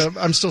bit.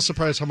 I'm still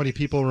surprised how many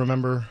people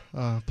remember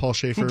Paul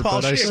Schaefer,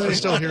 but I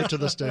still hear it to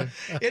this day.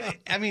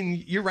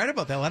 You're right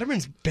about that.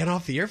 Letterman's been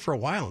off the air for a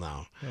while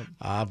now.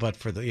 But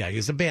he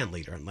was a band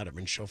leader on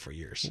Letterman's show for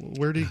years.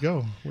 Where did he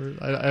go?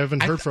 I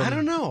haven't heard from him. I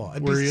don't know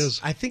where he is.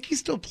 I think he's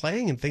still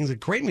playing and things. A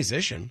great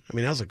musician. I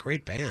mean, that was a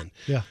great band.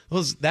 Yeah.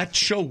 That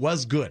show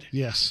was good.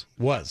 Yes.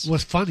 Was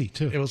funny,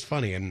 too. It was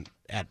funny and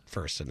at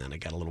first, and then it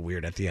got a little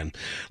weird at the end.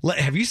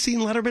 Have you seen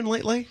Letterman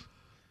lately?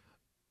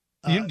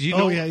 Yeah.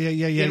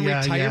 In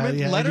retirement,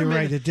 Letterman, you're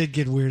right. It did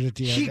get weird at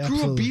the end. He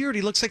grew a beard.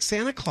 He looks like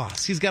Santa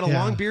Claus. He's got a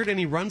long beard, and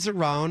he runs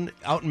around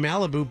out in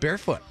Malibu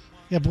barefoot.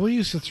 Yeah, but we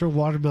used to throw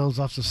watermelons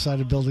off the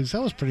side of buildings.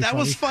 That was pretty funny. That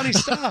was funny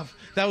stuff.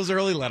 That was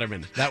early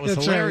Letterman. That was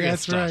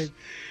hilarious stuff. That's right.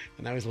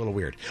 And that was a little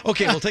weird.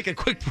 Okay, we'll take a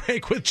quick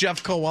break with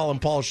Jeff Kowal and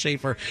Paul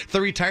Schaefer.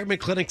 The Retirement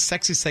Clinic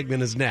Sexy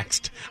segment is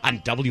next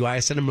on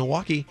WISN in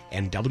Milwaukee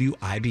and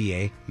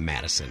WIBA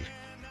Madison.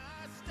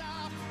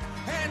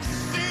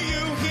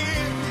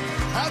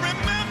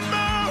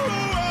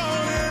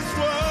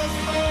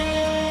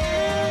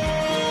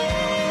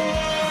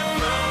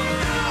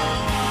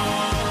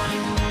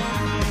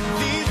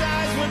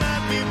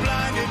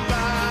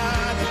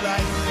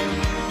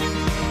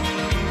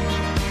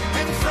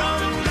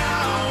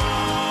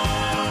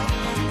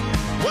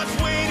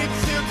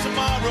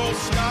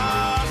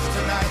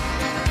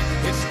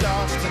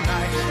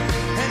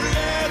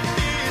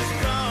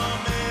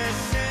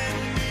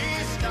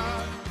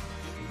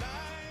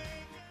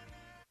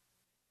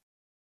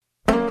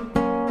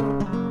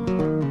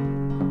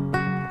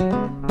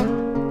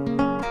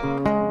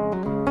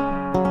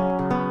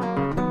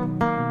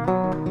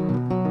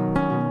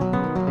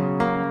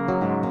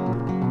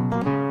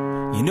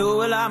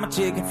 I'm a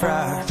chicken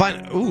fried.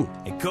 Fine. Ooh.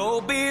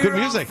 Good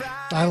music.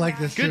 I like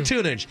this Good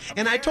tunage.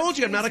 And I told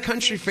you I'm not a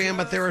country fan,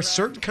 but there are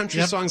certain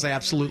country songs I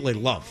absolutely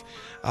love,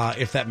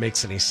 if that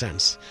makes any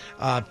sense.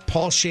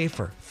 Paul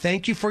Schaefer,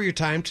 thank you for your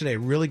time today.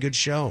 Really good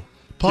show.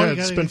 Paul,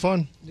 it's been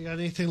fun. You got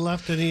anything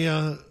left? Any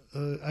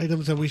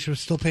items that we should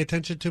still pay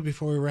attention to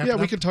before we wrap it up?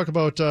 Yeah, we could talk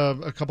about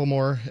a couple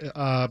more.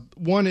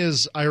 One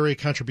is IRA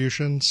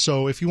contributions.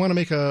 So if you want to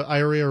make a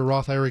IRA or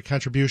Roth IRA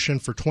contribution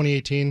for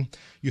 2018,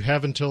 you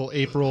have until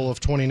April of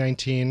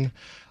 2019.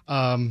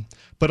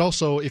 But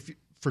also, if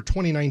for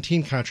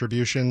 2019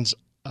 contributions,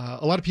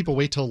 a lot of people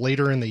wait till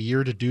later in the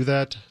year to do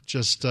that,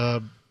 just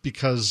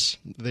because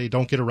they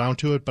don't get around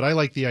to it. But I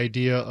like the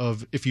idea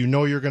of if you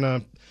know you're going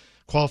to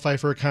qualify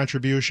for a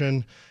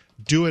contribution,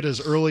 do it as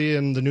early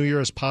in the new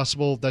year as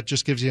possible. That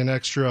just gives you an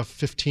extra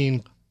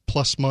 15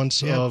 plus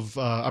months of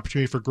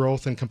opportunity for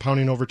growth and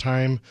compounding over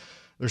time.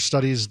 There's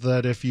studies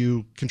that if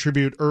you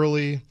contribute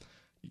early,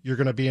 you're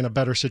going to be in a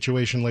better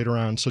situation later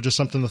on. So just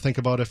something to think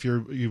about if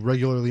you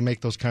regularly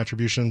make those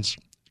contributions.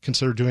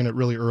 Consider doing it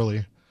really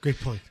early. Great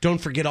point. Don't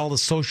forget all the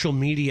social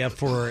media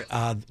for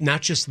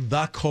not just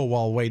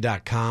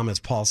thekowalway.com.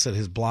 As Paul said,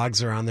 his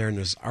blogs are on there and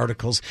there's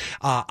articles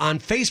on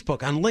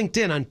Facebook, on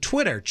LinkedIn, on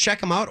Twitter. Check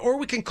them out. Or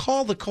we can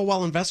call the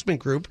Kowal Investment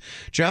Group,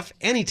 Jeff,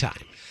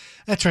 anytime.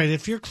 That's right.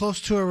 If you're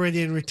close to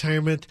already in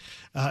retirement,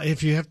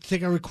 if you have to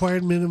take our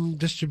required minimum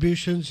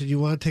distributions and you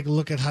want to take a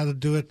look at how to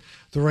do it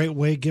the right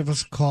way, give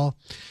us a call.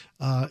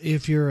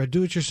 If you're a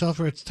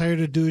do-it-yourselfer, it's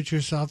tired of doing it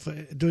yourself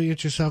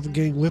and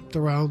getting whipped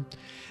around.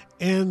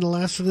 And the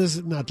last one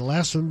is, not the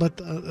last one,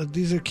 but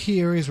these are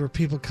key areas where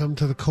people come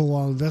to the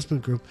Kowal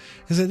Investment Group,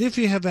 is that if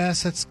you have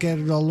assets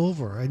scattered all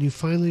over and you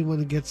finally want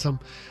to get some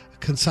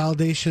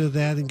consolidation of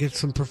that and get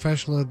some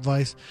professional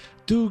advice,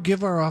 do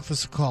give our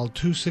office a call,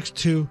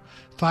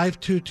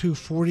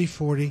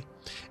 262-522-4040.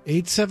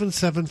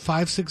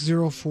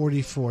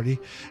 877-560-4040,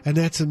 and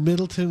that's in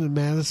Middleton and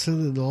Madison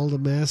and all the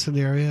Madison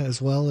area,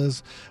 as well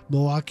as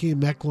Milwaukee,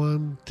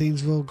 Mequon,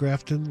 Thiensville,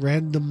 Grafton,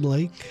 Random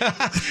Lake.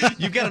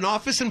 You've got an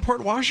office in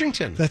Port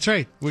Washington. That's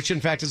right. Which,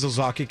 in fact, is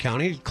Ozaukee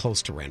County,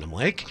 close to Random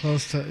Lake.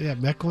 Close to,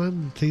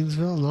 Mequon,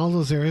 Thiensville, and all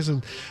those areas,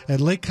 and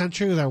Lake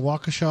Country with our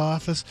Waukesha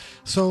office.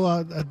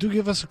 So do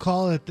give us a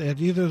call at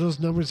either of those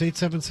numbers,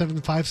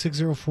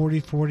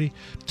 877-560-4040,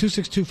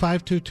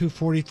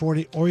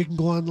 262-522-4040, or you can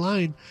go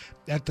online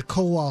at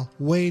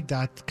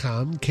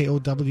thekowalway.com,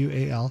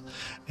 Kowal,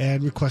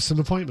 and request an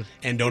appointment.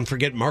 And don't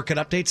forget market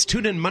updates.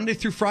 Tune in Monday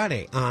through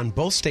Friday on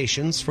both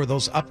stations for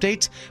those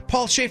updates.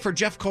 Paul Schaefer,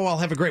 Jeff Kowal,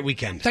 have a great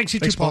weekend. Thanks, too,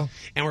 Paul.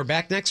 And we're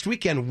back next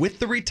weekend with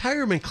the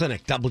Retirement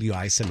Clinic,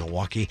 WISN in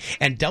Milwaukee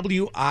and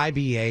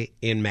WIBA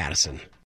in Madison.